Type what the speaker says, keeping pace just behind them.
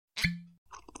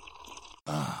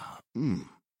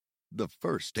The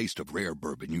first taste of rare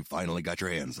bourbon you finally got your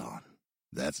hands on.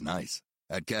 That's nice.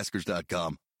 At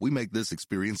Caskers.com, we make this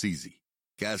experience easy.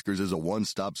 Caskers is a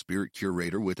one-stop spirit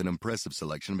curator with an impressive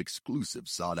selection of exclusive,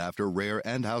 sought-after, rare,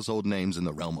 and household names in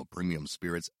the realm of premium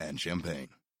spirits and champagne.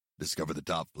 Discover the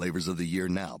top flavors of the year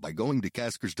now by going to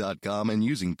Caskers.com and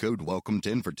using code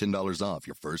WELCOME10 for $10 off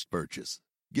your first purchase.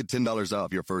 Get $10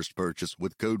 off your first purchase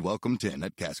with code WELCOME10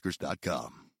 at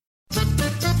Caskers.com.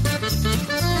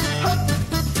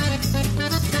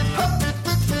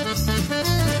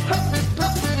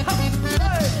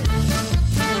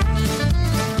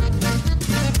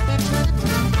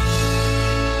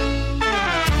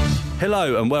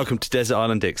 Hello and welcome to Desert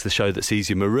Island Dicks, the show that sees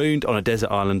you marooned on a desert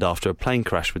island after a plane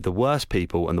crash with the worst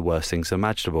people and the worst things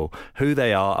imaginable. Who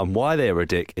they are and why they are a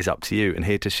dick is up to you, and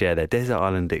here to share their Desert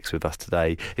Island Dicks with us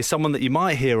today is someone that you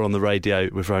might hear on the radio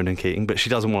with Ronan Keating, but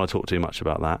she doesn't want to talk too much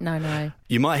about that. No.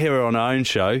 You might hear her on her own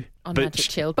show. On Magic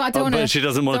Chill. But I don't want to. But she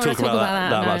doesn't want to talk about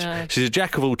that much. No. She's a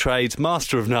jack of all trades,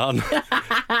 master of none,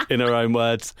 in her own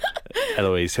words.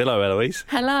 Eloise. Hello, Eloise.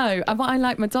 Hello. I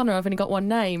like Madonna. I've only got one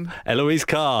name. Eloise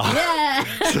Carr. Yeah.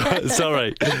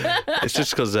 Sorry. It's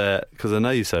just because I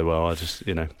know you so well. I just,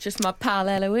 Just my pal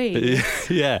Eloise.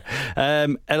 Yeah.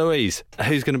 Eloise,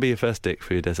 who's going to be your first dick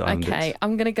for your Desert Island Dicks? Okay,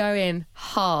 I'm going to go in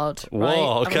hard. Whoa,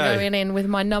 right? okay. I'm going in with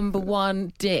my number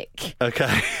one dick.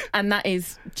 Okay. And that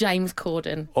is James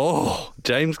Corden. Oh,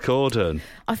 James Corden.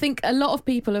 I think a lot of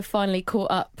people have finally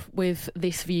caught up with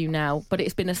this view now, but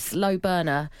it's been a slow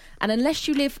burner. And unless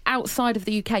you live outside of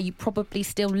the UK, you probably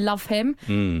still love him.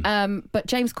 But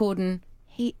James Corden,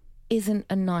 he isn't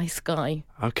a nice guy.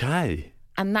 Okay.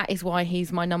 And that is why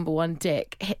he's my number one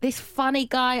dick. This funny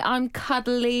guy, I'm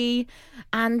cuddly,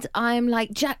 and I'm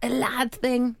like Jack the Lad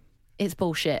thing. It's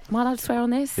bullshit. Am I allowed to swear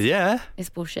on this? Yeah. It's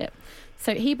bullshit.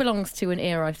 So he belongs to an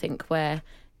era, I think, where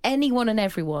anyone and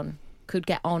everyone could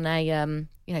get on a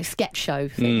sketch show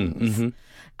things. Mm-hmm.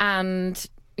 And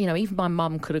even my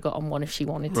mum could have got on one if she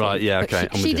wanted to. Right, yeah, but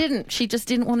okay. She didn't. She just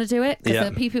didn't want to do it.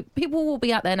 Yeah. People will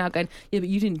be out there now going, yeah, but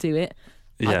you didn't do it.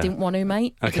 Yeah. I didn't want to,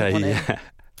 mate. I Okay, didn't want yeah.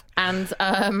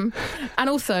 to. And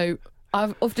also,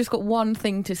 I've just got one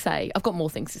thing to say. I've got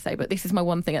more things to say, but this is my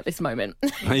one thing at this moment.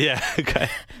 Yeah, okay.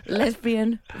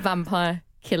 Lesbian vampire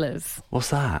killers.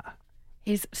 What's that?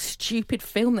 His stupid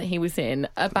film that he was in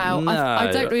about. No.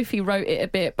 I don't know if he wrote it a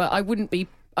bit, but I wouldn't be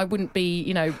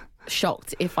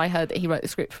shocked if I heard that he wrote the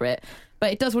script for it.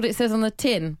 But it does what it says on the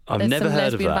tin. I've never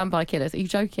heard of that. Lesbian vampire killers. Are you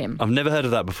joking? I've never heard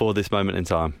of that before this moment in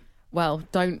time. Well,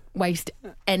 don't waste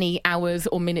any hours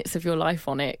or minutes of your life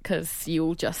on it, because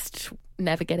you'll just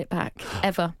never get it back,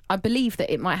 ever. I believe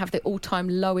that it might have the all-time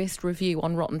lowest review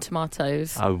on Rotten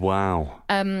Tomatoes. Oh, wow.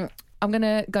 I'm going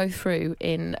to go through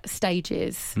in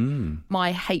stages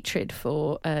my hatred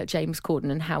for James Corden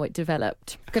and how it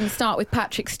developed. I'm going to start with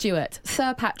Patrick Stewart.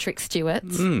 Sir Patrick Stewart,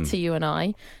 to you and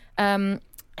I.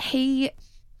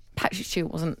 Patrick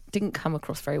Stewart didn't come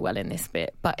across very well in this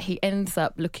bit, but he ends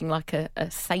up looking like a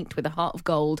saint with a heart of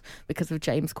gold because of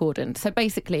James Corden. So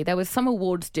basically, there was some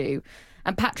awards due,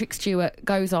 and Patrick Stewart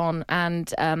goes on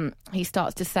and he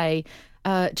starts to say,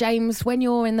 James, when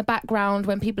you're in the background,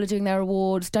 when people are doing their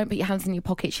awards, don't put your hands in your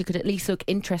pockets. You could at least look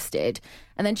interested.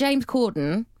 And then James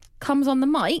Corden comes on the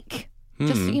mic.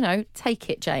 Just,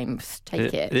 take it, James.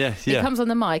 Take it. Yeah. He comes on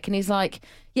the mic and he's like,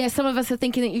 yeah, some of us are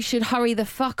thinking that you should hurry the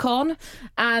fuck on.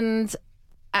 And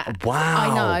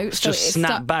wow. I know. It's just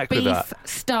snap back with that. Beef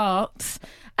starts.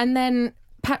 And then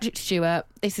Patrick Stewart,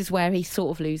 this is where he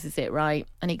sort of loses it, right?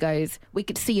 And he goes, we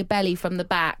could see your belly from the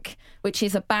back, which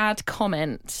is a bad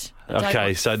comment.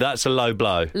 Okay, so that's a low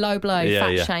blow. Low blow,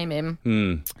 Yeah. shame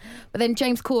him. But then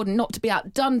James Corden, not to be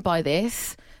outdone by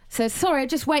this, says, sorry, I'm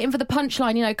just waiting for the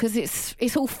punchline, because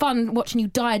it's all fun watching you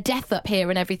die a death up here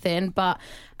and everything.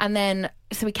 And then,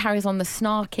 so he carries on, the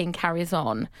snarking carries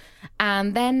on.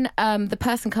 And then the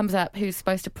person comes up who's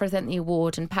supposed to present the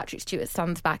award, and Patrick Stewart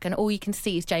stands back, and all you can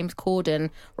see is James Corden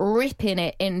ripping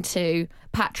it into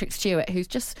Patrick Stewart, who's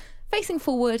just facing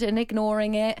forward and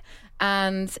ignoring it.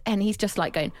 And he's just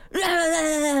like going,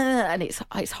 and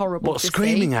it's horrible. What,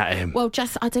 screaming at him? Well,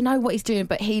 I don't know what he's doing,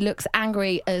 but he looks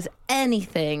angry as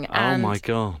anything. Oh my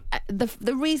God. The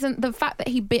fact that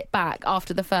he bit back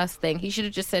after the first thing, he should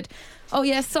have just said, oh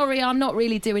yeah, sorry, I'm not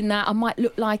really doing that. I might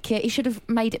look like it. He should have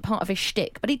made it part of his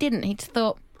shtick, but he didn't. He just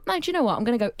thought, no, do you know what? I'm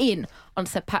going to go in on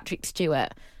Sir Patrick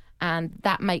Stewart. And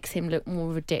that makes him look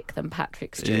more of a dick than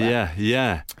Patrick Stewart.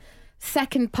 Yeah.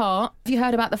 Second part, have you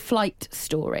heard about the flight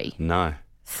story? No.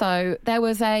 So there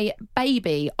was a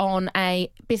baby on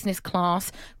a business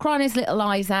class crying his little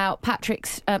eyes out. Patrick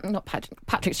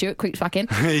Stewart creeps back in.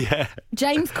 Yeah.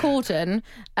 James Corden,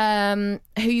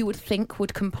 who you would think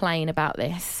would complain about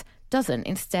this, doesn't.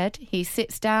 Instead, he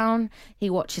sits down, he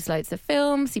watches loads of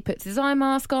films, he puts his eye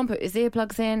mask on, puts his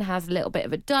earplugs in, has a little bit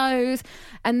of a doze,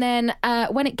 and then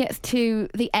when it gets to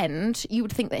the end, you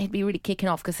would think that he'd be really kicking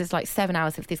off because there's like 7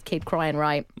 hours of this kid crying,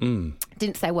 right?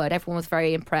 Didn't say a word. Everyone was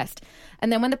very impressed.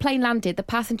 And then when the plane landed, the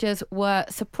passengers were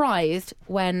surprised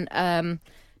when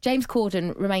James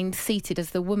Corden remained seated as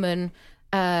the woman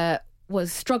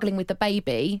was struggling with the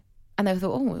baby, and they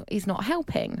thought, oh, he's not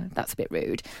helping. That's a bit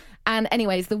rude. And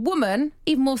anyways, the woman,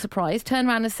 even more surprised, turned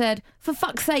around and said, for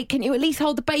fuck's sake, can you at least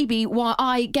hold the baby while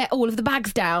I get all of the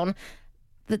bags down?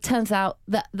 That turns out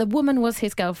that the woman was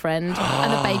his girlfriend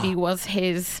and the baby was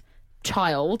his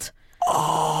child.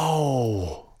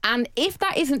 Oh. And if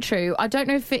that isn't true, I don't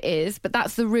know if it is, but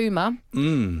that's the rumour.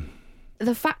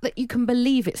 The fact that you can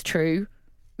believe it's true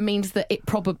means that it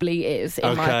probably is,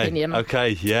 in my opinion.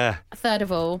 Okay, yeah. Third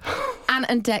of all, Ant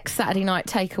and Dec's Saturday Night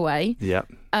Takeaway.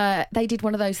 Yep. They did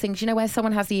one of those things, you know, where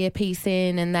someone has the earpiece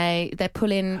in and they're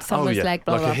pulling someone's leg,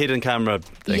 blah, like blah. a hidden camera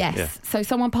thing. Yes. Yeah. So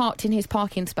someone parked in his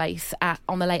parking space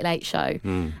on the Late Late Show,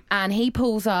 and he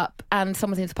pulls up and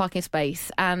someone's in his parking space,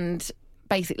 and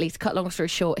basically, to cut long story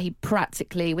short, he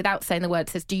practically, without saying the word,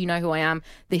 says, do you know who I am?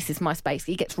 This is my space.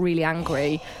 He gets really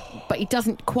angry, but he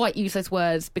doesn't quite use those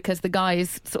words because the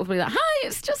guy's sort of like, hi,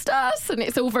 it's just us. And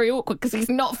it's all very awkward because he's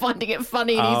not finding it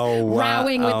funny and he's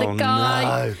rowing with the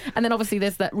guy. No. And then obviously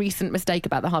there's that recent mistake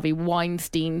about the Harvey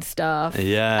Weinstein stuff.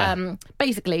 Yeah.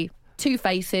 Basically, two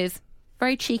faces,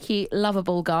 very cheeky,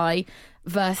 lovable guy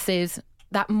versus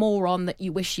that moron that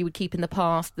you wish you would keep in the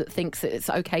past that thinks that it's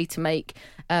okay to make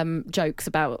jokes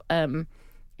about,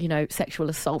 sexual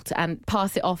assault and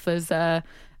pass it off as,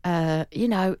 I'm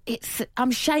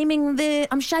shaming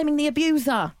the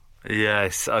abuser.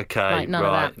 Yes. Okay. Right, none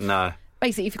of that. No.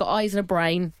 Basically, if you've got eyes and a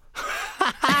brain,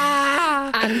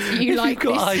 and you like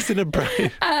You've got this, eyes in a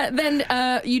brain.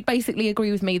 then you'd basically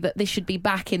agree with me that this should be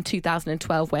back in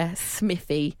 2012, where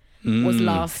Smithy was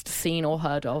last seen or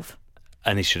heard of.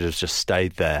 And he should have just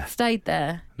stayed there. Stayed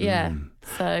there, yeah.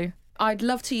 So I'd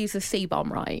love to use a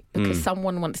C-bomb, right? Because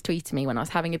someone once tweeted me when I was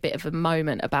having a bit of a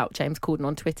moment about James Corden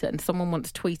on Twitter, and someone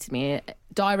once tweeted me,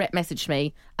 direct messaged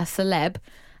me, a celeb,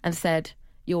 and said,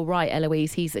 you're right,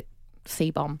 Eloise, he's a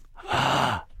C-bomb.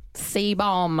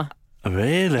 C-bomb.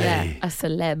 Really? Yeah, a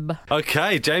celeb.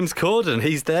 Okay, James Corden,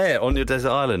 he's there on your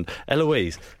desert island.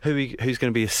 Eloise, who's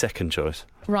going to be your second choice?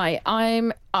 Right,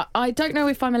 I don't know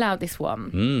if I'm allowed this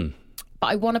one. But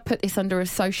I want to put this under a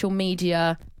social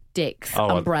media dicks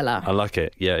umbrella. I like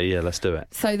it. Yeah, let's do it.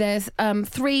 So there's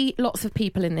three lots of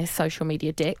people in this social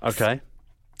media dicks. Okay.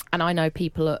 And I know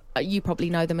people, you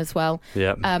probably know them as well,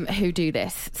 who do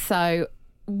this. So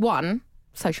one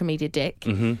social media dick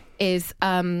is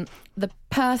the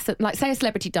person, like say a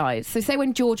celebrity dies. So say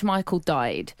when George Michael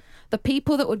died, the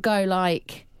people that would go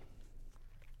like,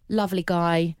 lovely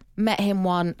guy, met him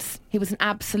once, he was an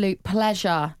absolute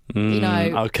pleasure,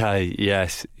 Okay,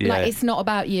 yes, yeah. Like, it's not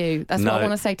about you. That's what I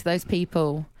want to say to those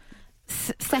people.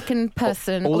 Second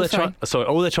person... All they're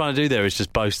trying to do there is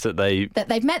just boast that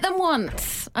they've met them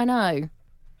once. I know.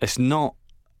 It's not,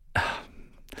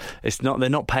 they're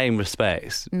not paying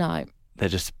respects. No. They're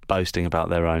just boasting about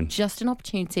their own. Just an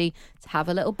opportunity to have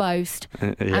a little boast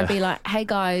and be like, hey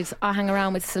guys, I hang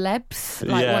around with celebs.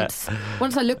 Like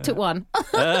once I looked at one.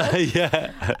 Like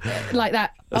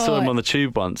that. I saw him on the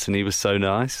tube once and he was so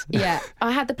nice. Yeah.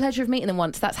 I had the pleasure of meeting them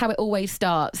once. That's how it always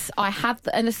starts.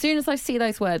 And as soon as I see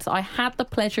those words, I had the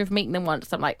pleasure of meeting them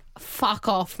once, I'm like, fuck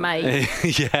off, mate.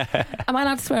 Yeah. Am I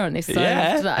allowed to swear on this?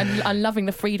 I'm loving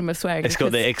the freedom of swearing. It's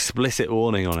got the explicit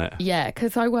warning on it. Yeah,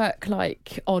 because I work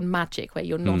like on Magic where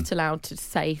you're not allowed to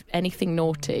say anything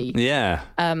naughty. Yeah.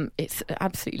 It's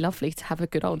absolutely lovely to have a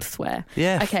good old swear.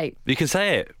 Yeah. Okay. You can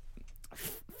say it.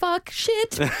 Fuck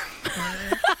shit.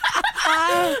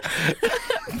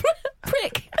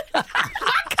 Prick.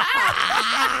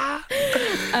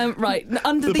 Right.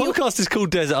 Under the podcast is called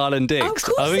Desert Island Dicks. Oh, of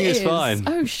course I think it it's is. fine.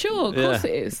 Oh, sure. Of course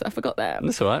it is. I forgot that.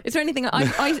 That's all right. Is there anything...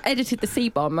 I edited the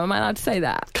C-bomb. Am I allowed to say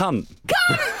that? Cunt.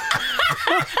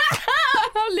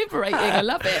 How liberating. I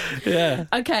love it. Yeah.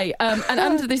 Okay. And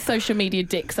under this social media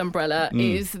dicks umbrella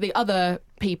is the other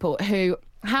people who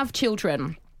have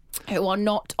children who are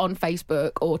not on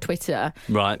Facebook or Twitter.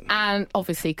 Right. And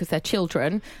obviously because they're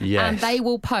children. Yes. And they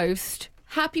will post,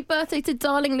 happy birthday to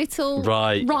darling little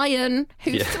Ryan,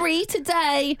 who's 3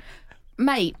 today.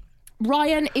 Mate,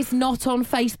 Ryan is not on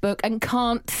Facebook and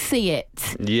can't see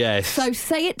it. Yes. So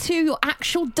say it to your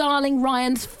actual darling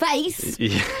Ryan's face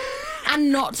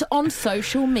and not on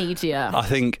social media. I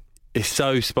think it's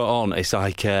so spot on. It's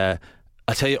like, I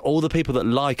tell you, all the people that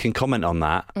like and comment on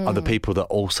that are the people that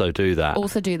also do that.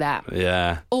 Also do that.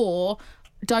 Yeah. Or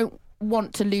don't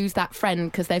want to lose that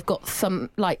friend because they've got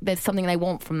there's something they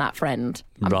want from that friend.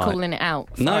 I'm calling it out.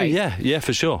 Sorry. No, yeah,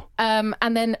 for sure.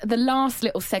 And then the last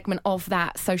little segment of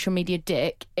that social media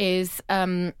dick is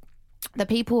the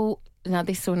people. Now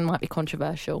this one might be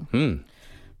controversial.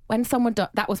 When someone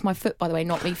that was my foot, by the way,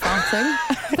 not me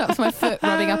farting. That was my foot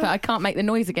rubbing up. I can't make the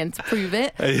noise again to prove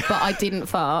it, but I didn't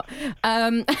fart.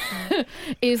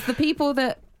 Is the people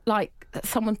that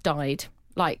someone died,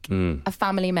 a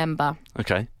family member.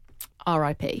 Okay.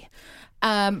 R.I.P.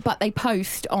 But they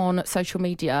post on social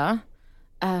media,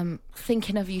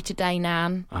 thinking of you today,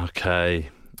 Nan. Okay.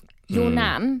 Your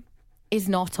Nan is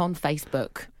not on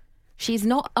Facebook. She's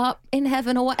not up in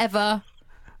heaven or whatever.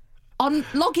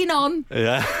 Logging on.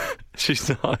 Yeah. She's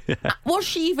not. Yeah. Was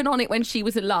she even on it when she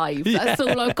was alive? That's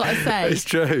all I've got to say. It's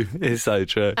true. It's so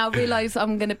true. I realise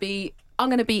I'm going to be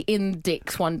in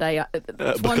dicks one day.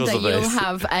 One day you'll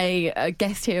have a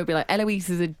guest here who'll be like,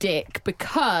 Eloise is a dick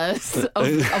because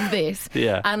of this.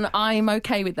 Yeah. And I'm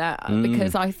okay with that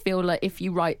because I feel like if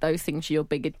you write those things, you're a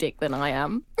bigger dick than I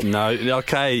am. No,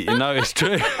 okay. No, it's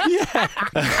true. Yeah.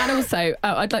 And also,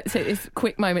 I'd like to take this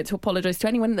quick moment to apologise to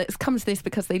anyone that's come to this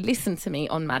because they listen to me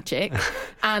on Magic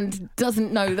and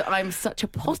doesn't know that I'm such a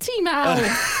potty mouth.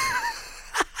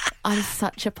 I'm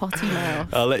such a potty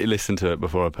mouth. I'll let you listen to it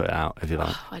before I put it out, if you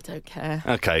like. I don't care.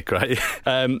 Okay, great.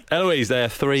 Eloise, they are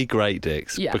three great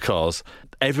dicks because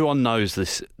everyone knows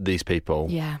these people.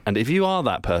 Yeah. And if you are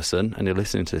that person and you're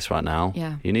listening to this right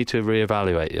now, you need to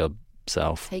reevaluate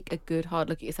yourself. Take a good hard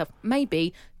look at yourself.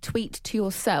 Maybe tweet to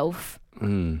yourself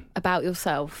about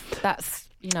yourself. That's,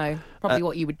 probably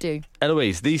what you would do.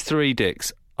 Eloise, these three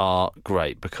dicks are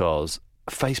great because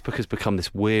Facebook has become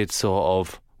this weird sort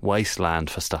of wasteland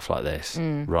for stuff like this,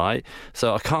 right?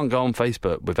 So I can't go on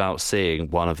Facebook without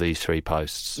seeing one of these three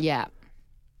posts. Yeah.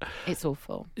 It's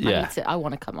awful. Yeah. I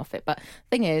want to come off it. But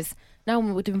thing is, no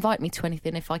one would invite me to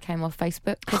anything if I came off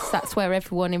Facebook because that's where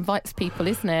everyone invites people,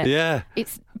 isn't it? Yeah.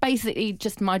 It's basically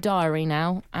just my diary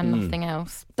now and nothing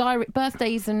else.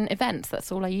 Birthdays and events,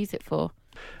 that's all I use it for.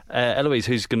 Eloise,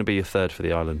 who's going to be your third for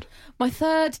the island? My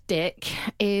third dick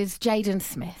is Jaden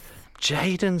Smith.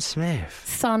 Jaden Smith,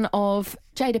 son of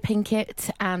Jada Pinkett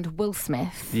and Will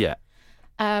Smith. Yeah.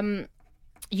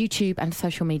 YouTube and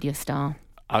social media star.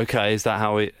 Okay, is that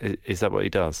what he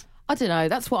does? I don't know.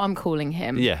 That's what I'm calling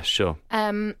him. Yeah, sure.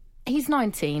 He's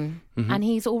 19 and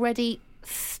he's already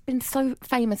been so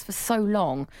famous for so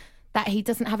long that he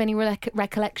doesn't have any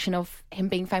recollection of him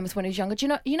being famous when he was younger.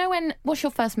 Do you know when? What's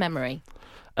your first memory?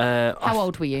 How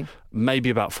old were you?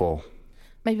 Maybe about 4.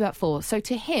 Maybe about 4. So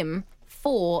to him,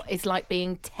 4 is like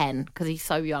being 10 because he's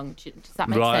so young. Does that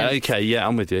make sense? Right, okay, yeah,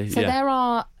 I'm with you. So there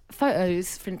are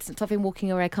photos, for instance, of him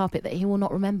walking a red carpet that he will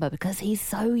not remember because he's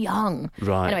so young.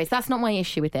 Right. Anyways, that's not my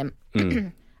issue with him.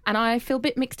 And I feel a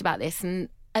bit mixed about this. And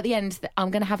at the end,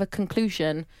 I'm going to have a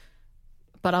conclusion,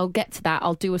 but I'll get to that.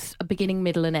 I'll do a beginning,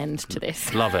 middle and end to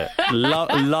this. Love it.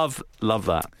 Love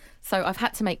that. So I've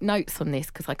had to make notes on this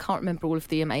because I can't remember all of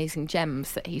the amazing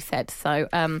gems that he said. So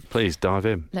please dive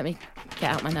in. Let me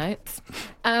get out my notes.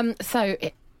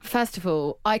 First of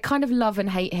all, I kind of love and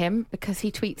hate him because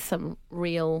he tweets some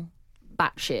real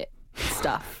batshit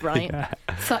stuff, right? Yeah.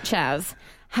 Such as,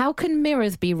 how can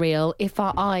mirrors be real if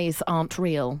our eyes aren't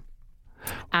real?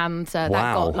 And that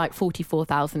got like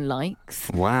 44,000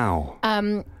 likes. Wow.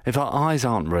 If our eyes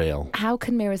aren't real. How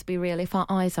can mirrors be real if our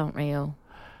eyes aren't real?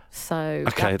 So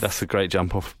okay, that's a great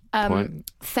jump off point.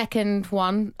 Second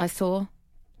one I saw,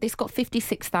 this got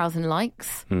 56,000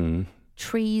 likes.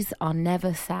 Trees are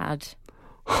never sad.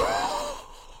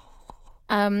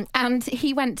 And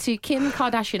he went to Kim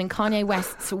Kardashian and Kanye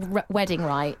West's wedding,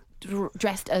 right?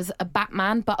 Dressed as a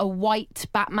Batman, but a white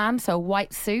Batman, so a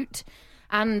white suit.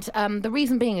 And the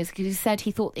reason being is because he said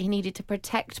he thought he needed to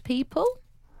protect people.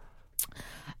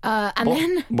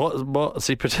 What's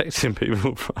he protecting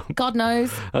people from? God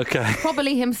knows. Okay.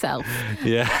 Probably himself.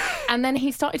 Yeah. And then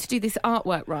he started to do this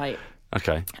artwork, right?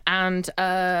 Okay. And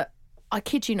I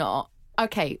kid you not.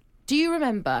 Okay, do you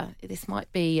remember, this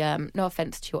might be no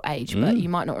offence to your age, but you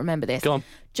might not remember this. Go on.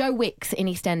 Joe Wicks in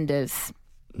EastEnders.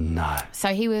 No. So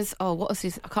he was, what was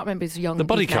his, I can't remember his young The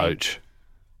body his name. coach.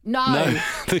 No.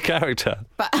 The character.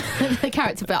 But the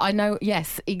character, but I know,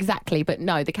 yes, exactly, but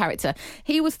no, the character.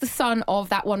 He was the son of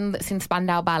that one that's in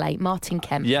Spandau Ballet, Martin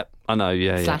Kemp. Yep, I know,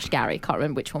 yeah. / Gary, can't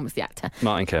remember which one was the actor.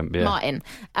 Martin Kemp, yeah. Martin.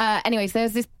 Anyways,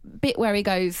 there's this bit where he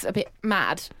goes a bit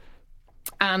mad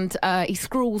and he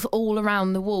scrawls all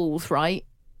around the walls, right?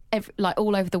 Like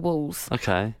all over the walls.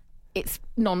 Okay. It's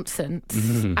nonsense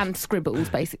and scribbles,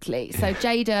 basically. So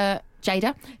Jaden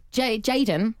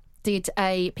did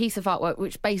a piece of artwork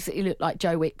which basically looked like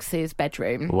Joe Wicks's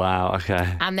bedroom. Wow,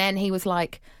 okay. And then he was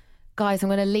like, guys, I'm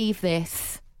going to leave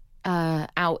this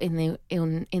out in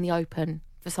the open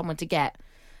for someone to get.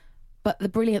 But the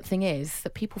brilliant thing is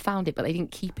that people found it, but they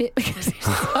didn't keep it because it's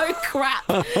so crap.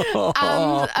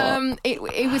 And it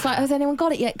was like, has anyone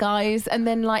got it yet, guys? And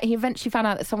then like he eventually found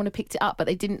out that someone had picked it up, but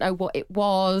they didn't know what it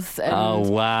was.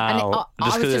 And, wow!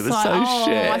 And I was just like, so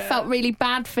shit. I felt really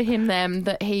bad for him then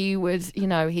that he was,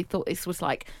 he thought this was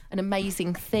like an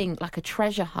amazing thing, like a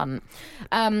treasure hunt.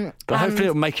 But hopefully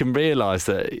it'll make him realise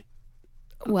that.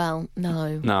 Well,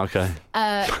 no. No, okay.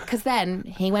 Because then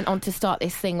he went on to start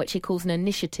this thing which he calls an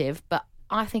initiative, but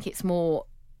I think it's more,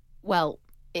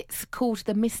 it's called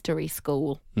the Mystery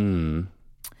School.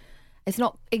 It's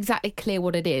not exactly clear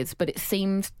what it is, but it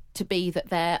seems to be that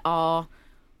there are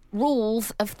rules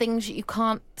of things that you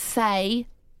can't say,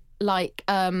 like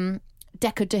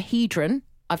dodecahedron.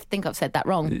 I think I've said that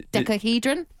wrong.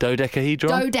 Decahedron?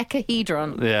 Dodecahedron?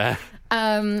 Dodecahedron. Yeah.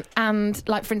 And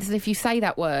like, for instance, if you say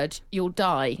that word, you'll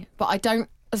die. But I don't.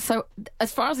 So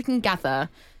as far as I can gather,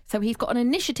 so he's got an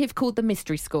initiative called the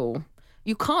Mystery School.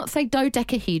 You can't say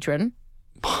dodecahedron.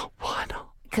 Why not?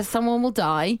 Because someone will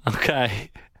die.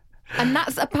 Okay. And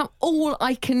that's about all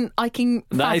I can That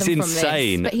is fathom from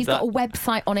insane. This. But he's got a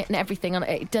website on it and everything, and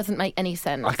it doesn't make any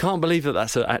sense. I can't believe that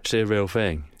that's actually a real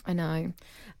thing. I know.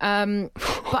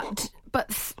 But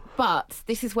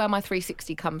this is where my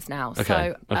 360 comes now.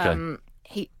 Okay. So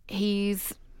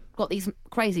he's got these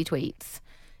crazy tweets.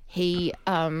 He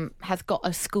has got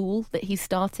a school that he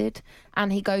started,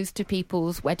 and he goes to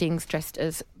people's weddings dressed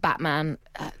as Batman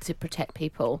to protect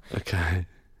people. Okay.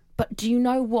 But do you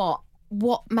know what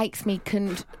makes me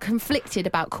conflicted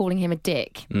about calling him a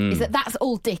dick? Is that that's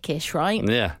all dickish, right?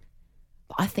 Yeah.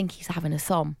 But I think he's having a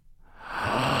som.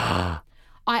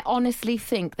 I honestly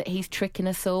think that he's tricking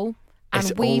us all,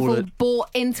 and we've all bought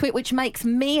into it, which makes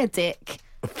me a dick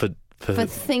for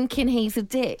thinking he's a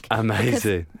dick.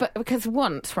 Amazing. Because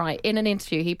once, right, in an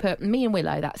interview, he put me and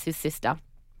Willow, that's his sister,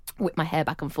 whip my hair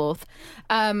back and forth,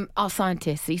 are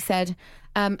scientists. He said,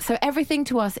 so everything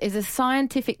to us is a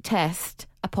scientific test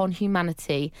upon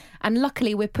humanity, and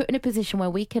luckily we're put in a position where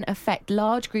we can affect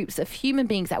large groups of human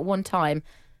beings at one time.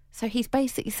 So he's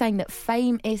basically saying that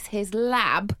fame is his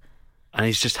lab. And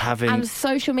he's just having... And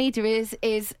social media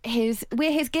is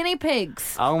we're his guinea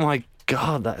pigs. Oh my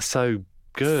God, that's so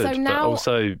good. So now but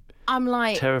also I'm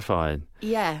like... terrifying.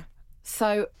 Yeah.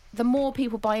 So the more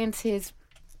people buy into his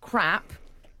crap,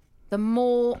 the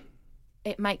more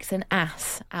it makes an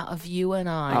ass out of you and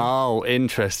I. Oh,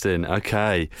 interesting.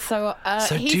 Okay. So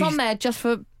he's on there just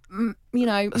for,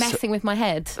 messing with my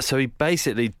head. So he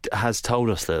basically has told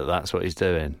us that that's what he's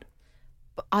doing.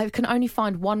 I can only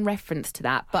find one reference to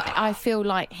that, but I feel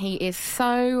like he is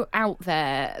so out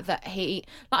there that his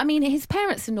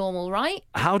parents are normal, right?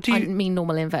 How do you... I mean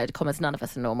normal in inverted commas, none of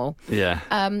us are normal. Yeah.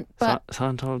 But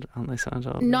Scientology, aren't they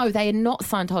Scientology? No, they are not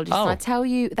Scientologists. Oh. I tell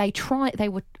you, they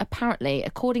were apparently,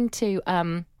 according to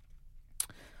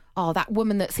that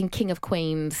woman that's in King of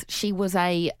Queens, she was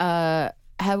her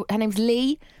name's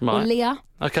Lee or Leah.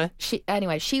 Okay. She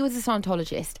was a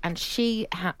Scientologist, and she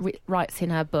writes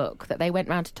in her book that they went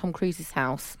round to Tom Cruise's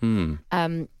house,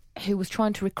 who was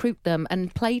trying to recruit them, and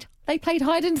they played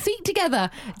hide and seek together.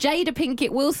 Jada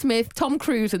Pinkett, Will Smith, Tom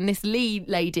Cruise, and this Lee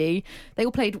lady. They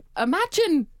all played.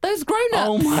 Imagine those grown-ups.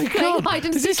 Oh my God! Hide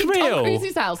and Is seek this in real? Tom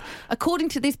Cruise's house. According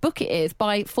to this book, it is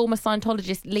by former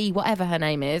Scientologist Lee, whatever her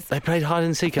name is. They played hide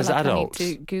and seek as adults. I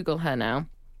need to Google her now.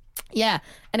 Yeah.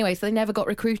 Anyway, so they never got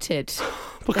recruited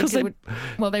because they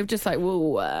were just like,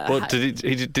 whoa. Well, did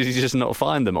he just not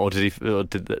find them, or did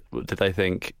they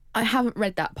think? I haven't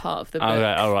read that part of the book.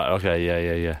 Okay, all right,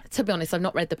 okay, yeah. To be honest, I've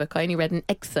not read the book. I only read an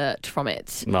excerpt from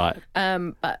it. Right.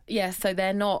 But yeah, so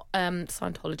they're not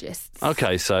Scientologists.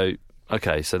 Okay,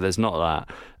 so there's not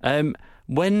that.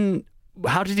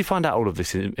 How did you find out all of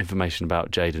this information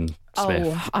about Jaden Smith?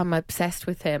 Oh, I'm obsessed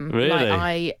with him. Really?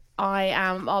 Like, I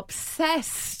am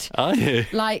obsessed. Are you?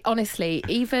 Like, honestly,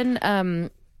 even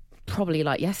probably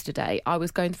like yesterday, I was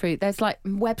going through, there's like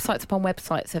websites upon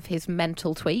websites of his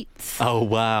mental tweets. Oh,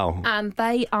 wow. And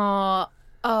they are,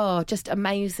 just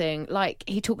amazing. Like,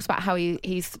 he talks about how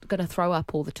he's going to throw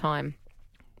up all the time.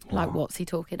 Like, what's he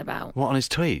talking about? What, on his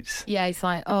tweets? Yeah, he's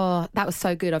like, oh, that was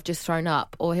so good, I've just thrown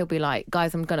up. Or he'll be like,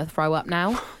 guys, I'm going to throw up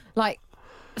now. Like,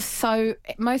 so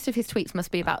most of his tweets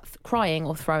must be about crying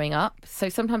or throwing up. So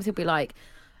sometimes he'll be like,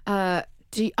 every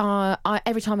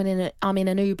time I'm in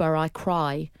an Uber, I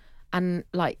cry. And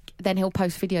like, then he'll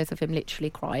post videos of him literally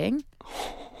crying.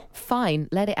 Fine,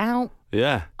 let it out.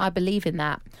 Yeah. I believe in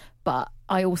that. But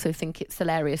I also think it's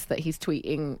hilarious that he's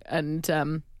tweeting and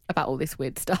about all this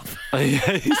weird stuff. Yeah,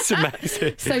 it's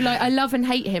amazing. So like, I love and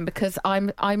hate him because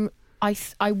I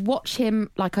watch him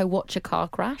like I watch a car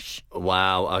crash.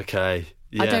 Wow, okay.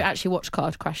 Yeah. I don't actually watch car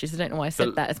crashes. I don't know why I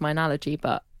said that as my analogy,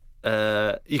 but...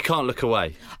 you can't look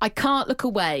away. I can't look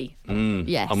away.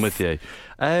 Yes. I'm with you.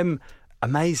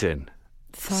 Amazing.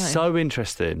 So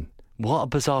interesting. What a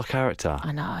bizarre character.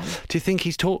 I know. Do you think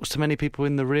he talks to many people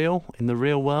in the real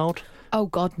world? Oh,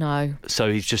 God, no.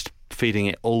 So he's just feeding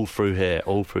it all through here,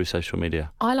 all through social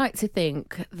media? I like to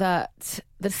think that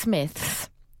the Smiths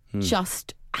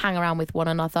just hang around with one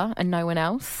another and no one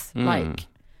else. Like,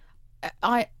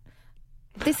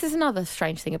 this is another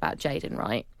strange thing about Jaden,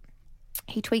 right?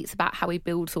 He tweets about how he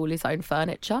builds all his own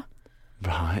furniture.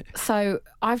 Right. So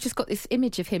I've just got this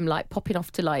image of him like popping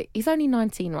off to like, he's only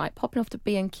 19, right? Popping off to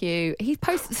B&Q. He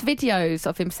posts videos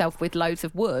of himself with loads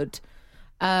of wood.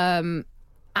 And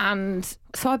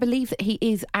so I believe that he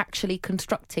is actually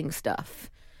constructing stuff.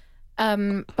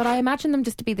 But I imagine them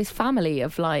just to be this family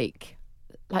of like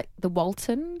the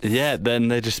Waltons. Yeah, then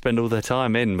they just spend all their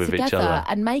time in with each other.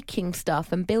 And making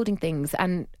stuff and building things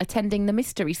and attending the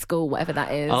mystery school, whatever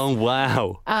that is. Oh,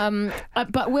 wow.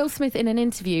 But Will Smith in an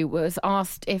interview was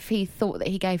asked if he thought that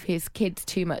he gave his kids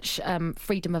too much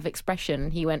freedom of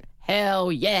expression. He went,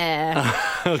 hell yeah.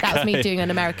 Okay. That was me doing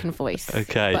an American voice.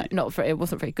 Okay. But it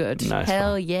wasn't very good. No,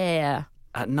 hell fine. Yeah.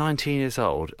 At 19 years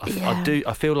old, Yeah.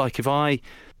 I feel like if I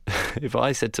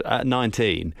said at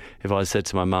 19, if I said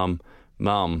to my mum,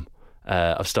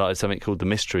 I've started something called the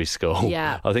mystery school.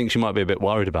 Yeah. I think she might be a bit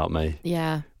worried about me.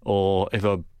 Yeah. Or if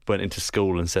I went into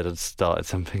school and said I'd started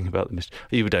something about the mystery.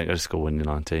 You don't go to school when you're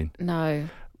 19. No.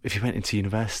 If you went into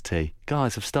university,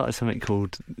 guys, I've started something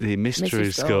called the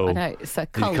mystery school. I know, it's a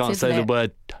cult, you can't say the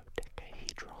word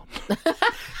dodecahedron.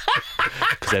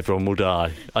 Because everyone will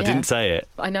die. I didn't say it.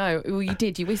 I know. Well, you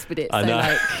did. You whispered it. I know.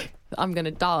 Like, I'm going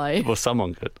to die. Well,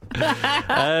 someone could.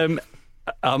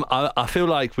 I feel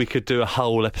like we could do a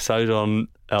whole episode on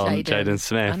Jaden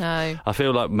Smith. I know. I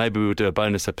feel like maybe we'll do a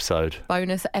bonus episode.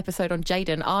 Bonus episode on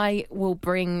Jaden. I will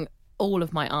bring all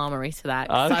of my armoury to that.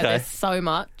 Okay. So there's so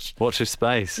much. Watch this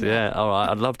space. Yeah. All right.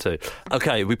 I'd love to.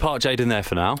 Okay. We park Jaden there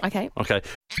for now. Okay.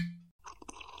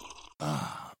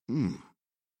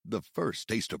 The first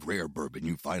taste of rare bourbon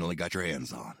you finally got your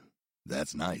hands on.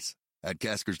 That's nice. At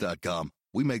Caskers.com,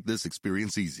 we make this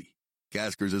experience easy.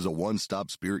 Caskers is a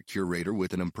one-stop spirit curator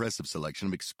with an impressive selection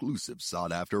of exclusive,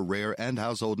 sought-after, rare, and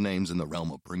household names in the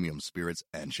realm of premium spirits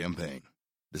and champagne.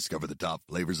 Discover the top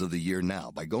flavors of the year now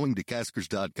by going to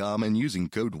Caskers.com and using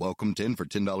code WELCOME10 for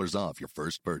 $10 off your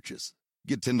first purchase.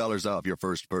 Get $10 off your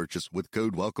first purchase with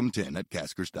code WELCOME10 at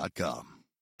Caskers.com.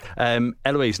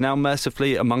 Eloise, now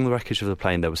mercifully, among the wreckage of the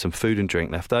plane, there was some food and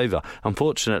drink left over.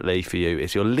 Unfortunately for you,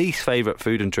 it's your least favourite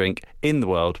food and drink in the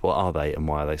world. What are they and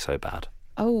why are they so bad?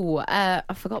 Oh, I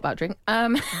forgot about drink.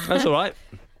 That's all right.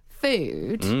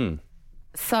 Food.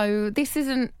 So this is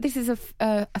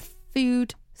a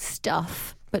food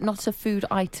stuff, but not a food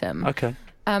item. Okay.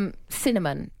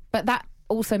 Cinnamon, but that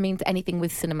also means anything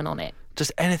with cinnamon on it.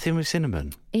 Just anything with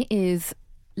cinnamon? It is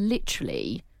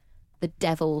literally the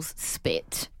devil's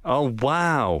spit. Oh,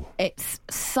 wow. It's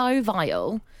so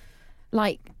vile,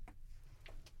 like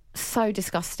so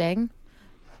disgusting.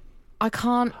 I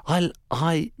can't.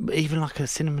 I even like a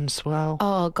cinnamon swirl.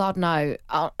 Oh God, no!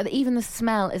 Even the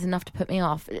smell is enough to put me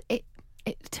off. It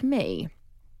to me,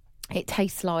 it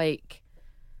tastes like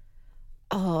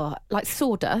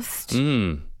sawdust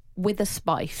with a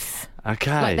spice.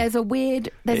 Okay. Like there's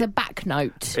a back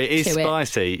note. It is to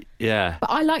spicy, yeah. But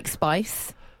I like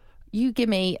spice. You give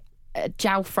me a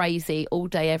jalfrezi all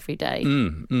day, every day.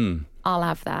 I'll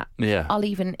have that. Yeah. I'll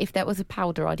even, if there was a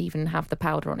powder, I'd even have the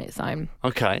powder on its own.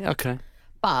 Okay.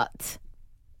 But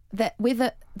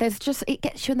there's just, it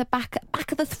gets you in the back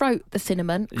of the throat, the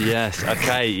cinnamon. Yes.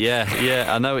 Okay.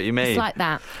 Yeah. I know what you mean. It's like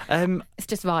that. It's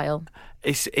just vile.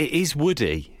 It is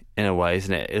woody in a way,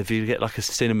 isn't it? If you get like a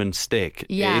cinnamon stick,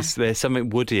 yeah, there's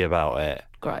something woody about it.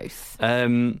 Gross.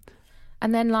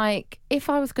 And then, like,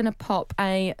 if I was going to pop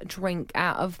a drink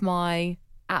out of my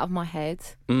head,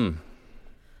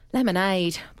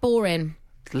 lemonade, boring.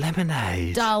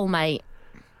 Lemonade, dull, mate.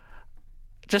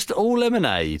 Just all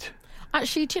lemonade.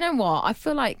 Actually, do you know what? I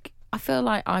feel like I feel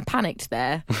like I panicked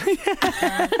there.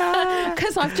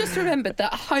 Because I've just remembered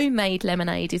that homemade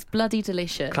lemonade is bloody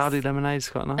delicious. Cloudy lemonade's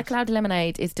quite nice. A cloudy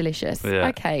lemonade is delicious. Yeah.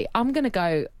 Okay, I'm going to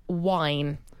go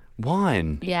wine.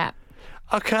 Wine? Yeah.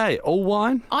 Okay, all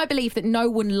wine? I believe that no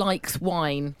one likes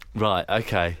wine. Right,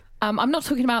 okay. I'm not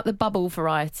talking about the bubble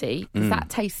variety, because that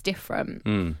tastes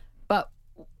different. But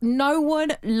no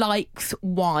one likes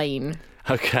wine.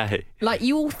 Okay. Like,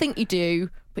 you all think you do,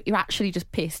 but you're actually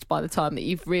just pissed by the time that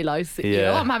you've realised that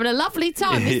Yeah. I'm having a lovely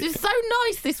time. This is so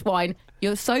nice, this wine.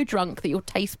 You're so drunk that your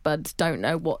taste buds don't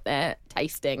know what they're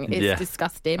tasting. It's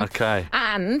disgusting. Okay.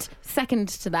 And second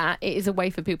to that, it is a way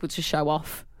for people to show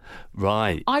off.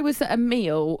 Right. I was at a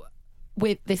meal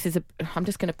with, I'm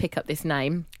just going to pick up this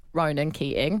name, Ronan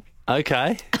Keating.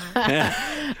 Okay.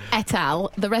 Et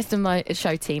al. The rest of my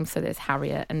show team, so there's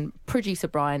Harriet and producer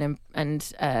Brian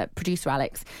and producer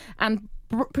Alex. And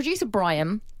producer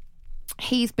Brian,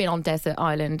 he's been on Desert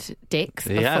Island Dicks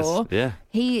before. Has, yeah.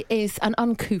 He is an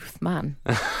uncouth man,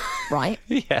 right?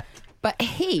 Yeah. But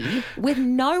he, with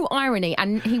no irony,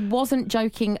 and he wasn't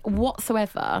joking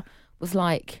whatsoever, was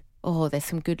like, oh, there's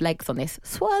some good legs on this,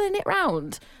 swirling it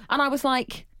round. And I was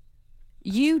like,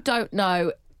 you don't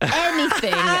know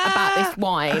anything about this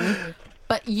wine,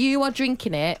 but you are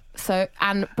drinking it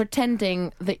and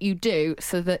pretending that you do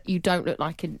so that you don't look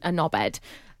like a knobhead.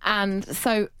 And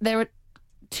so there are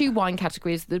two wine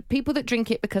categories: the people that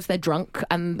drink it because they're drunk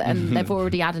and they've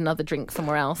already had another drink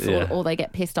somewhere else, or they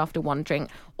get pissed after one drink,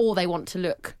 or they want to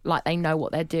look like they know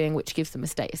what they're doing, which gives them a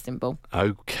status symbol.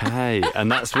 Okay,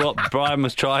 and that's what Brian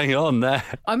was trying on there.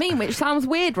 I mean, which sounds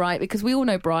weird, right? Because we all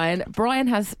know Brian. Brian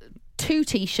has 2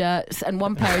 T-shirts and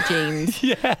 1 pair of jeans.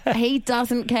 Yeah. He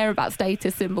doesn't care about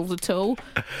status symbols at all.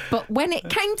 But when it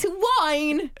came to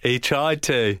wine... He tried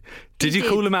to. Did you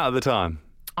call him out at the time?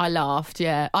 I laughed,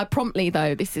 yeah. I promptly,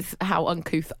 though, this is how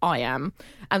uncouth I am.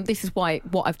 And this is why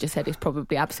what I've just said is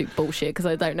probably absolute bullshit, because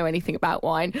I don't know anything about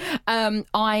wine.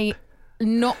 I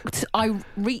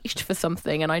reached for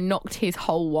something and I knocked his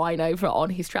whole wine over on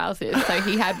his trousers. So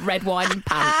he had red wine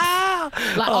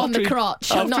pants, like on the crotch.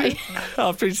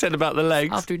 After he said about the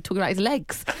legs. After talking about his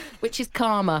legs, which is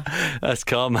karma. That's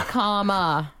karma.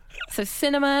 Karma. So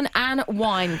cinnamon and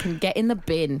wine can get in the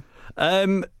bin.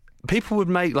 People would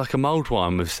make like a mulled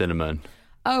wine with cinnamon.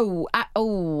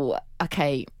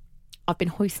 Okay. I've been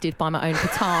hoisted by my own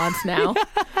petard now.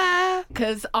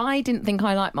 Because I didn't think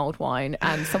I liked mulled wine,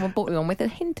 and someone brought me one with a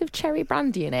hint of cherry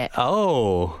brandy in it.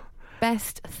 Oh.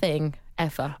 Best thing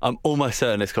ever. I'm almost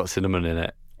certain it's got cinnamon in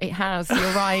it. It has, you're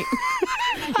right.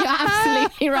 You're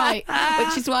absolutely right.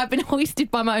 Which is why I've been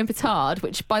hoisted by my own petard,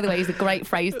 which, by the way, is a great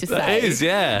phrase to say. It is,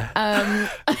 yeah.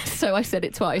 So I said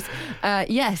it twice.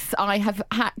 Yes, I have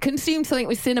consumed something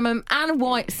with cinnamon and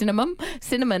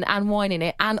wine in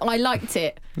it, and I liked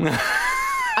it.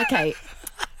 Okay.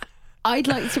 I'd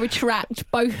like to retract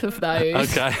both of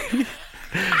those. Okay.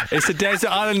 It's the Desert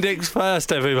Island Dicks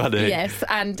first, everybody. Yes,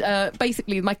 and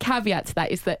basically my caveat to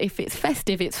that is that if it's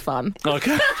festive, it's fun.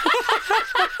 Okay.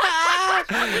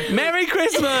 Merry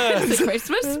Christmas! It's a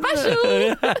Christmas special!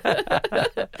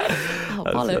 Oh,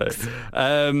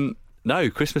 bollocks.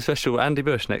 No, Christmas special Andy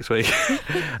Bush next week.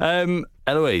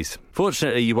 Eloise,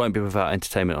 fortunately you won't be without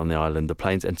entertainment on the island. The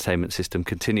plane's entertainment system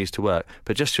continues to work,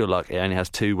 but just your luck, it only has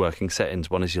 2 working settings.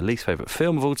 One is your least favourite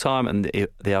film of all time, and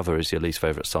the other is your least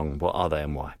favourite song. What are they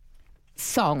and why?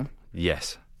 Song.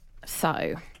 Yes.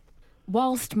 So,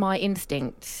 whilst my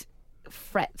instinct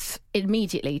frets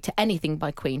immediately to anything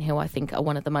by Queen, who I think are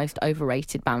one of the most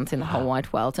overrated bands in the whole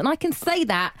wide world, and I can say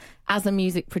that as a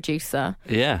music producer.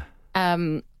 Yeah.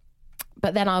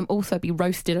 But then I'll also be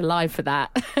roasted alive for that.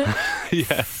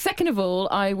 Yeah. Second of all,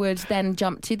 I would then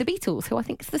jump to the Beatles, who I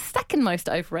think is the second most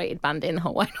overrated band in the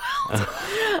whole wide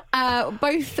world.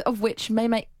 Both of which may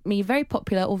make me very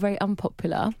popular or very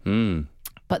unpopular.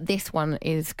 But this one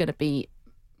is going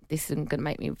to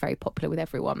make me very popular with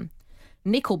everyone.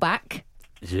 Nickelback.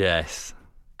 Yes.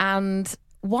 And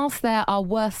whilst there are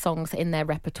worse songs in their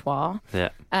repertoire, yeah.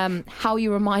 How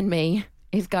You Remind Me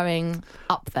is going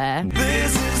up there.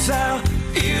 This is how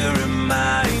you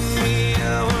remind me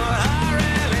of what I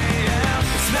really am.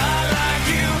 It's not like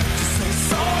you to say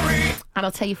sorry. And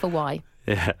I'll tell you for why.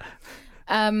 Yeah.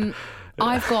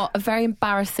 I've got a very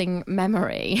embarrassing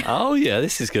memory. Oh yeah,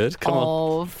 this is good. Come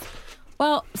on.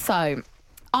 Well, so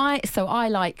I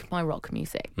like my rock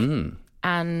music.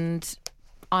 And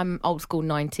I'm old school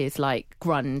 90s, like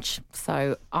grunge.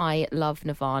 So I love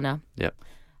Nirvana. Yep.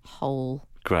 Hole.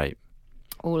 Great.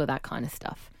 All of that kind of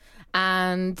stuff.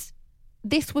 And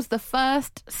this was the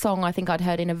first song I think I'd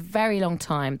heard in a very long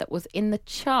time that was in the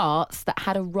charts that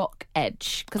had a rock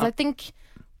edge. Because I think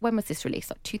when was this released?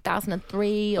 Like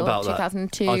 2003 or About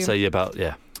 2002? I'd say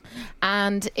yeah.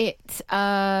 And it,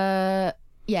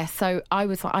 so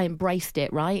I embraced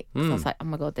it, right? So I was like, oh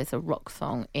my God, there's a rock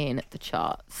song in the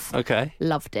charts. Okay.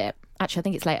 Loved it. Actually, I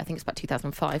think it's late. I think it's about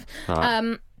 2005.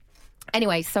 Right.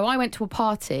 Anyway, so I went to a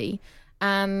party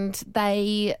and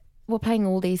they were playing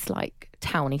all these like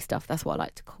towny stuff. That's what I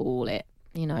like to call it.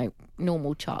 You know,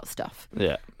 normal chart stuff.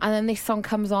 Yeah. And then this song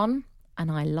comes on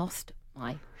and I lost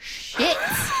my shit.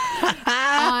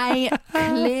 I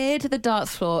cleared the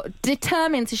dance floor,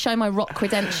 determined to show my rock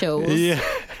credentials. Yeah.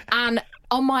 And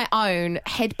on my own,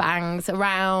 headbangs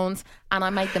around, and I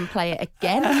made them play it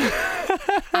again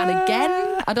and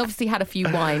again. I'd obviously had a few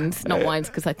wines, not wines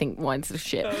because I think wines are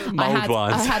shit. Mulled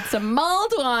wines. I had some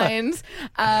mulled wines,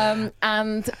 and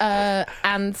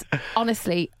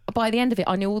honestly, by the end of it,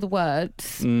 I knew all the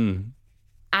words. And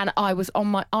I was on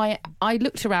my... I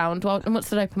looked around,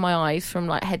 once I'd opened my eyes from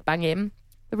like headbanging,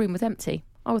 the room was empty.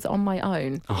 I was on my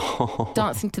own,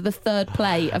 dancing to the third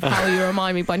play of How You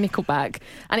Remind Me by Nickelback.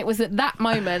 And it was at that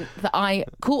moment that I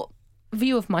caught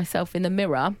view of myself in the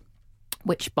mirror,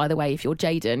 which, by the way, if you're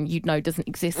Jaden, you'd know doesn't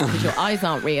exist because your eyes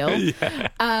aren't real. Yeah.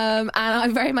 And I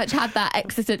very much had that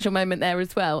existential moment there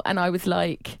as well. And I was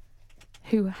like...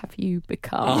 who have you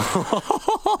become?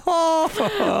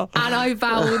 And I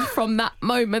vowed from that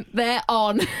moment there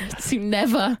on to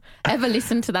never, ever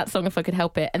listen to that song if I could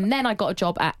help it. And then I got a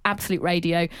job at Absolute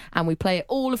Radio and we play it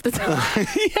all of the time.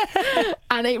 Yeah.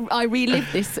 And I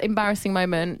relived this embarrassing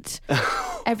moment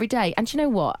every day. And do you know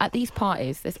what? At these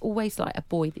parties, there's always like a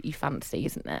boy that you fancy,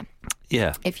 isn't there?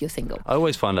 Yeah. If you're single. I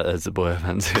always find out there's a boy I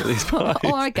fancy at these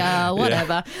parties. Or a girl,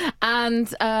 whatever. Yeah.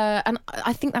 And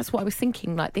I think that's what I was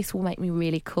thinking. Like, this will make me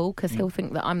really cool because he'll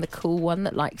think that I'm the cool one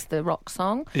that likes the rock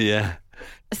song. Yeah.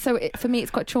 So for me,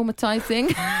 it's quite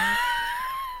traumatising.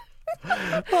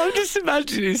 I'm just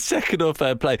imagining second or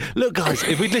third play. Look, guys,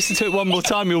 if we listen to it one more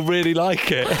time, you'll really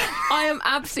like it. I am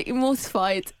absolutely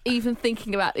mortified even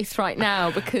thinking about this right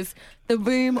now because the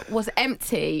room was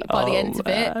empty by the end of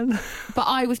it. But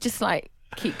I was just like,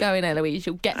 keep going, Eloise,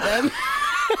 you'll get them.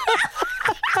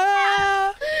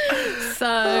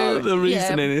 So the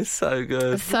reasoning is so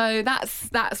good. So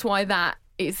that's why that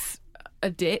is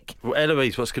a dick. Well,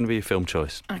 Eloise, what's going to be your film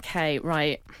choice? Okay,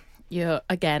 right.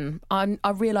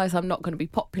 I realise I'm not going to be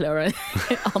popular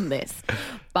on this,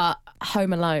 but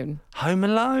Home Alone. Home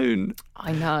Alone.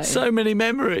 I know. So many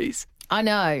memories. I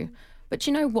know. But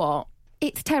you know what?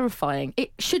 It's terrifying.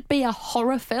 It should be a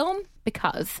horror film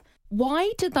because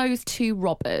why do those two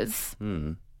robbers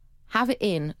have it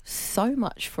in so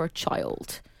much for a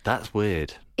child? That's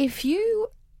weird. If you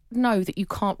know that you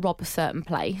can't rob a certain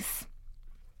place,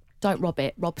 don't rob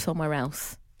it. Rob somewhere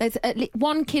else. There's at least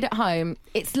one kid at home,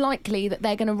 it's likely that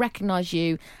they're going to recognise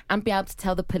you and be able to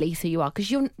tell the police who you are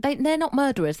because they're not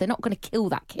murderers. They're not going to kill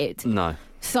that kid. No.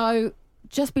 So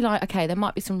just be like, okay, there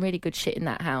might be some really good shit in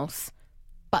that house,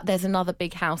 but there's another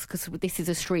big house because this is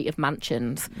a street of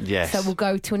mansions. Yes. So we'll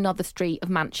go to another street of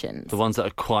mansions. The ones that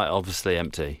are quite obviously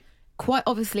empty. Quite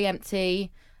obviously empty,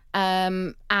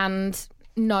 and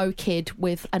no kid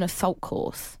with an assault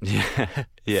course. Yeah,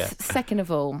 yeah. Second of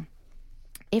all,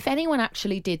 if anyone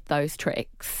actually did those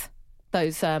tricks,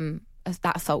 that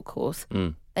assault course,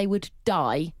 they would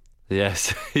die.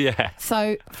 Yes, yeah.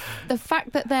 So the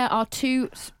fact that there are two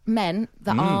men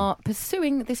that are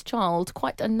pursuing this child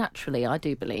quite unnaturally, I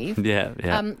do believe. Yeah,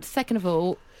 yeah. Second of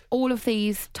all of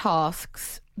these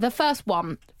tasks, the first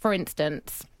one, for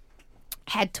instance,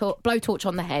 blowtorch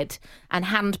on the head and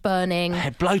hand burning.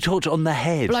 Blowtorch on the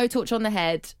head. Blowtorch on the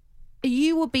head.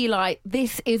 You will be like,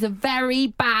 this is a very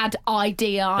bad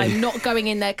idea. I'm not going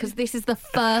in there because this is the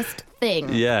first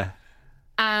thing. Yeah.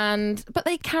 But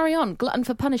they carry on. Glutton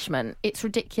for punishment. It's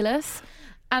ridiculous.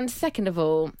 And third of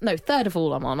all,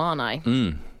 I'm on, aren't I?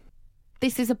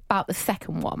 This is about the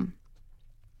second one.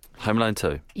 Home Alone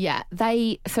 2. Yeah.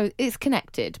 So it's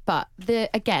connected, but the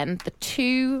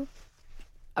two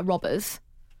robber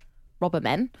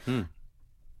men,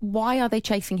 why are they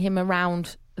chasing him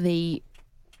around New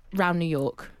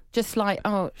York? Just like,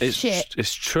 shit.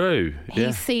 It's true.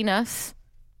 He's seen us.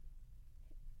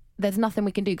 There's nothing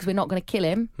we can do because we're not going to kill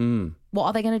him. What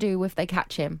are they going to do if they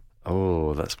catch him?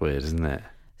 Oh, that's weird, isn't it?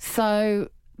 So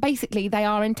basically, they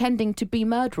are intending to be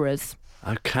murderers.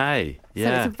 Okay, yeah.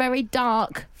 So it's a very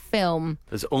dark film.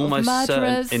 There's almost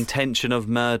certain intention of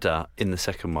murder in the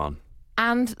second one.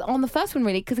 And on the first one,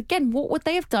 really, because again, what would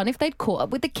they have done if they'd caught up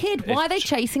with the kid? Why are they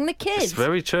chasing the kid? It's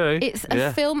very true. It's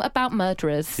a film about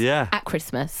murderers at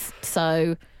Christmas.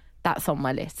 So that's on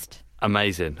my list.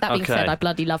 Amazing. That being said, I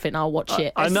bloody love it and I'll watch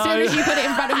it as soon as you put it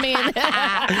in front of me.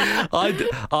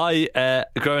 I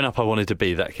growing up, I wanted to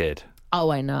be that kid. Oh,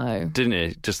 I know. Didn't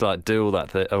you? Just like do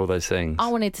all those things. I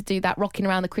wanted to do that rocking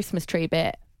around the Christmas tree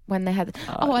bit when they had.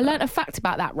 I learnt a fact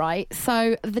about that, right?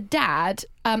 So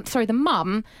the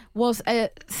mum was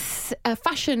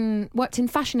worked in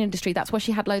fashion industry. That's why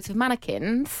she had loads of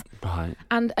mannequins. Right.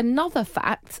 And another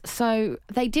fact, so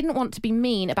they didn't want to be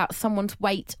mean about someone's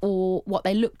weight or what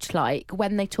they looked like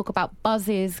when they talk about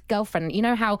Buzz's girlfriend. You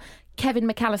know how Kevin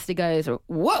McAllister goes,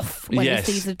 woof, when he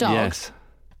sees a dog? Yes.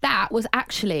 That was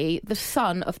actually the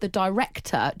son of the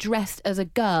director dressed as a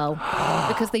girl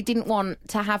because they didn't want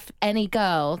to have any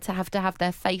girl to have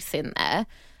their face in there.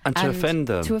 And to offend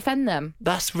them. To offend them.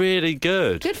 That's really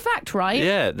good. Good fact, right?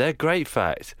 Yeah, they're great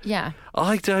facts. Yeah.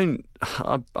 I'm going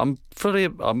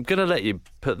to let you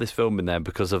put this film in there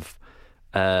because of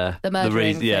the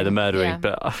murdering. The murdering. Yeah.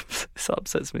 But it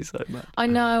upsets me so much. I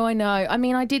know. I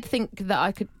mean, I did think that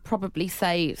I could probably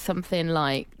say something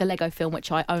like the Lego film, which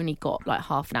I only got like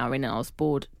half an hour in and I was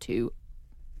bored to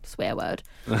swear word.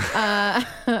 I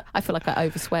feel like I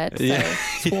oversweared, so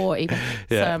swore even.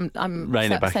 Yeah. So I'm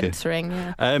Rein it back in. censoring.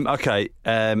 Yeah. Okay,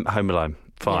 Home Alone.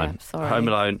 Fine. Yeah, sorry. Home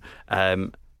Alone.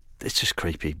 It's just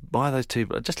creepy. Why are those two?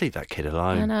 Just leave that kid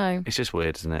alone. I know. It's just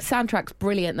weird, isn't it? Soundtrack's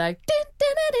brilliant though.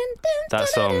 That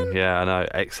song, yeah, I know,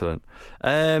 excellent.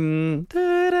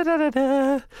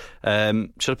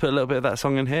 Should I put a little bit of that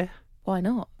song in here? Why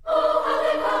not?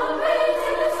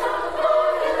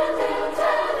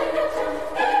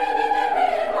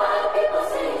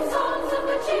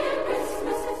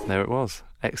 There it was.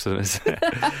 Excellent, isn't it?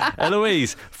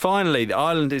 Eloise, finally, the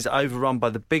island is overrun by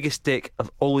the biggest dick of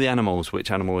all the animals.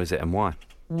 Which animal is it and why?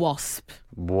 Wasp.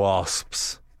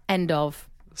 Wasps. End of.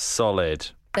 Solid.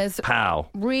 There's Pow.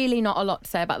 really not a lot to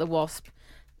say about the wasp.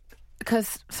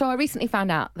 So I recently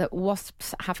found out that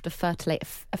wasps have to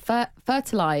fertilise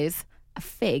a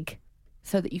fig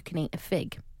so that you can eat a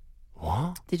fig.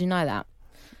 What? Did you know that?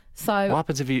 So What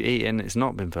happens if you eat it and it's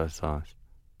not been fertilised?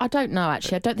 I don't know,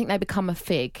 actually. I don't think they become a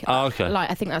fig. Oh, okay.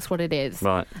 I think that's what it is.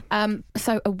 Right.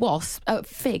 So a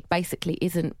fig basically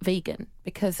isn't vegan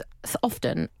because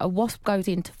often a wasp goes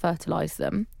in to fertilise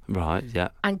them. Right, yeah.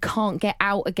 And can't get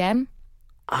out again.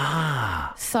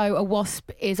 Ah. So a wasp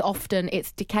is often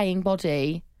its decaying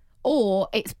body or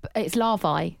its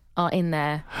larvae are in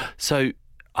there. So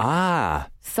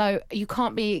you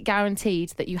can't be guaranteed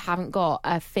that you haven't got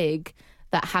a fig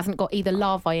that hasn't got either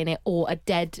larvae in it or a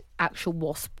dead actual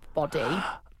wasp body.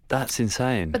 That's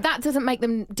insane. But that doesn't make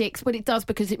them dicks, but it does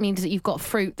because it means that you've got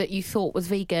fruit that you thought was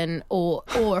vegan or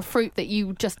a fruit that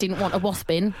you just didn't want a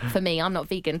wasp in. For me, I'm not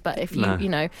vegan, but if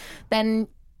you, then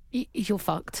you're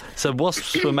fucked. So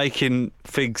wasps were making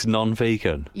figs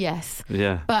non-vegan? Yes.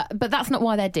 Yeah. But that's not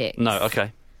why they're dicks. No,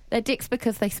 okay. They're dicks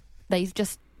because they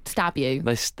just stab you.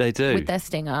 They do. With their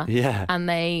stinger. Yeah.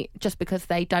 And just because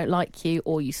they don't like you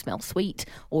or you smell sweet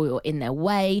or you're in their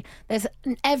way, there's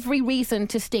every reason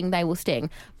to sting, they will sting.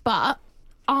 But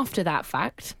after that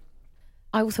fact,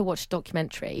 I also watched a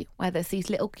documentary where there's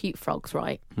these little cute frogs,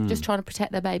 right? Just trying to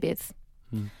protect their babies.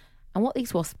 And what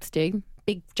these wasps do,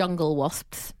 big jungle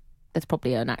wasps, there's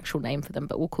probably an actual name for them,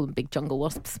 but we'll call them big jungle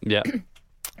wasps. Yeah.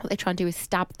 What they try and do is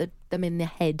stab them in the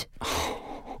head.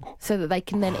 So that they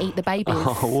can then eat the babies.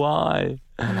 Oh, why?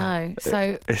 I know.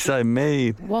 So it's so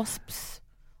mean. Wasps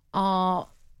they're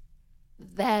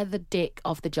the dick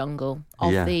of the jungle,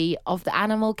 of the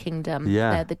animal kingdom.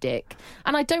 Yeah. They're the dick.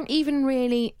 And I don't even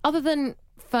really, other than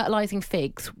fertilising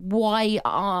figs, why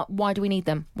do we need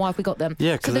them? Why have we got them?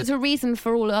 Yeah, because there's a reason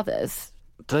for all others.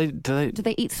 Do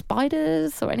they eat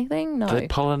spiders or anything? No. Do they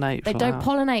pollinate? They don't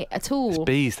pollinate at all. It's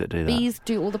bees that do that. Bees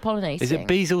do all the pollinating. Is it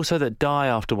bees also that die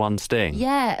after one sting?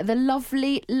 Yeah, the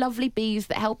lovely, lovely bees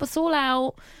that help us all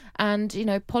out and,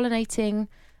 pollinating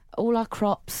all our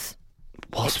crops,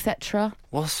 etc.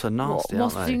 Wasps are nasty,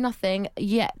 Wasps aren't they? do nothing,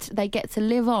 yet they get to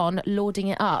live on lording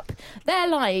it up.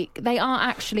 They are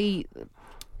actually...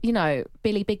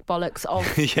 Billy Big Bollocks of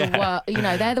the world.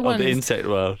 They're the ones. Of the insect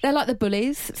world. They're like the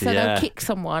bullies. So they'll kick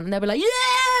someone and they'll be like,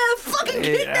 yeah, fucking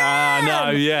kick them.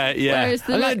 No, yeah. Whereas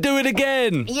I'm going to do it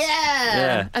again.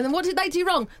 Yeah. And then what did they do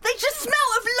wrong? They just smell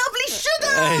of lovely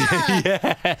sugar.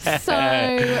 Yeah.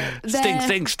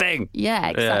 So sting. Yeah,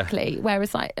 exactly.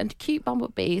 Whereas and cute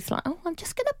bumblebees like, oh, I'm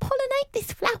just going to pollinate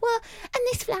this flower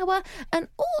and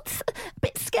it's a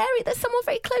bit scary. There's someone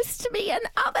very close to me and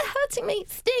they're hurting me.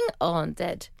 Sting. Oh, I'm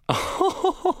dead.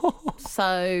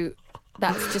 So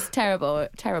that's just terrible.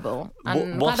 And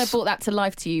I'm glad I brought that to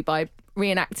life to you by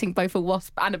reenacting both a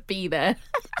wasp and a bee there.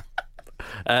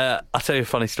 I'll tell you a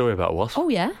funny story about a wasp. Oh,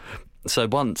 yeah? So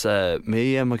once,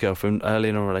 me and my girlfriend, early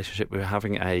in our relationship, we were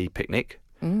having a picnic.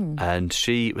 And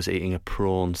she was eating a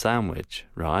prawn sandwich,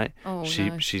 right? Oh,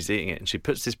 She's eating it and she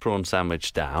puts this prawn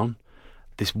sandwich down,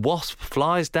 this wasp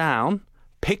flies down,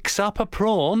 picks up a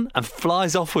prawn and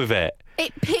flies off with it.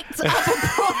 It picked up a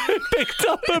prawn. It picked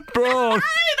up a prawn.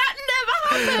 That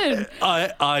never happened.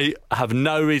 I have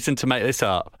no reason to make this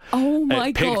up. Oh my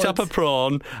It God. picked up a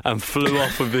prawn and flew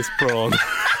off with this prawn.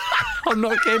 I'm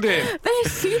not kidding. They're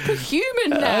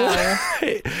superhuman now.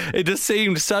 It just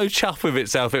seemed so chuffed with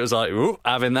itself. It was like, "Ooh,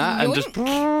 having that," and just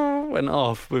went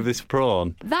off with this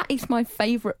prawn. That is my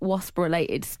favourite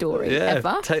wasp-related story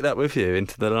ever. Take that with you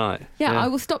into the night. Yeah, I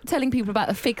will stop telling people about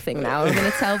the fig thing now. I'm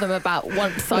going to tell them about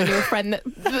once I knew a friend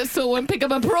that saw one pick up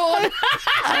a prawn.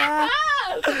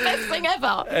 It's the best thing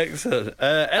ever. Excellent.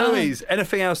 Eloise,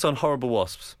 anything else on horrible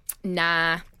wasps?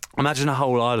 Nah. Imagine a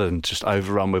whole island just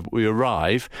overrun with. We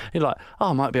arrive, you're like, oh,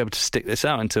 I might be able to stick this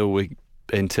out until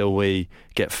we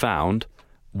get found.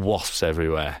 Wasps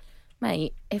everywhere.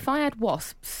 Mate, if I had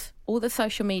wasps, all the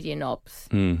social media knobs,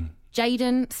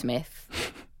 Jaden Smith,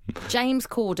 James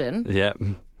Corden, Yeah.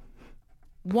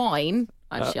 wine.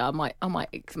 Actually, I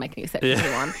might make an exception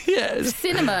for one. Yeah.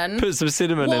 Cinnamon. Put some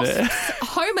cinnamon in it. Wasps,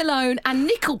 Home Alone, and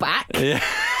Nickelback. Yeah.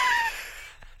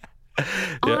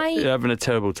 You're having a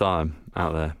terrible time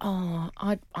out there. Oh,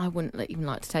 I wouldn't even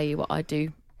like to tell you what I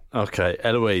do. Okay,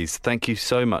 Eloise, thank you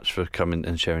so much for coming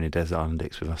and sharing your Desert Island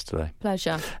Dicks with us today.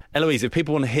 Pleasure. Eloise, if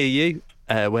people want to hear you,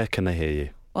 where can they hear you?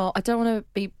 Well, I don't want to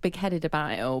be big-headed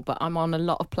about it all, but I'm on a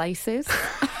lot of places.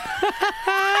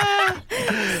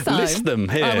 So, List them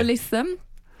here. I will list them.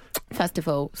 First of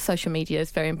all, social media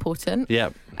is very important. Yeah.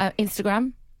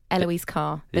 Instagram, Eloise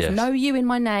Carr. There's Yes. no U in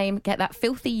my name. Get that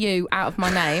filthy U out of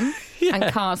my name. And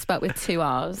Carr spelt with 2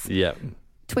 R's. Yeah.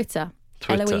 Twitter.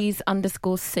 Twitter.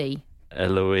 Eloise_C.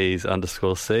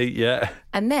 Eloise_C, yeah.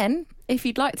 And then, if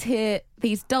you'd like to hear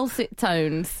these dulcet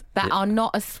tones that are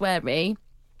not as sweary,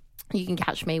 you can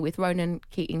catch me with Ronan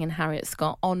Keating and Harriet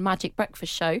Scott on Magic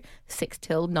Breakfast Show, 6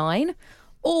 till 9.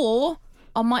 Or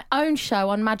on my own show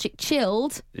on Magic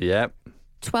Chilled, Yep.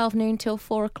 12 noon till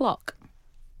 4 o'clock.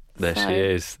 There she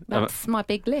is. That's my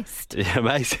big list. Yeah,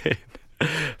 amazing.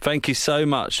 Thank you so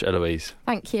much, Eloise.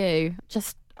 Thank you.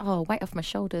 Just, weight off my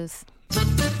shoulders.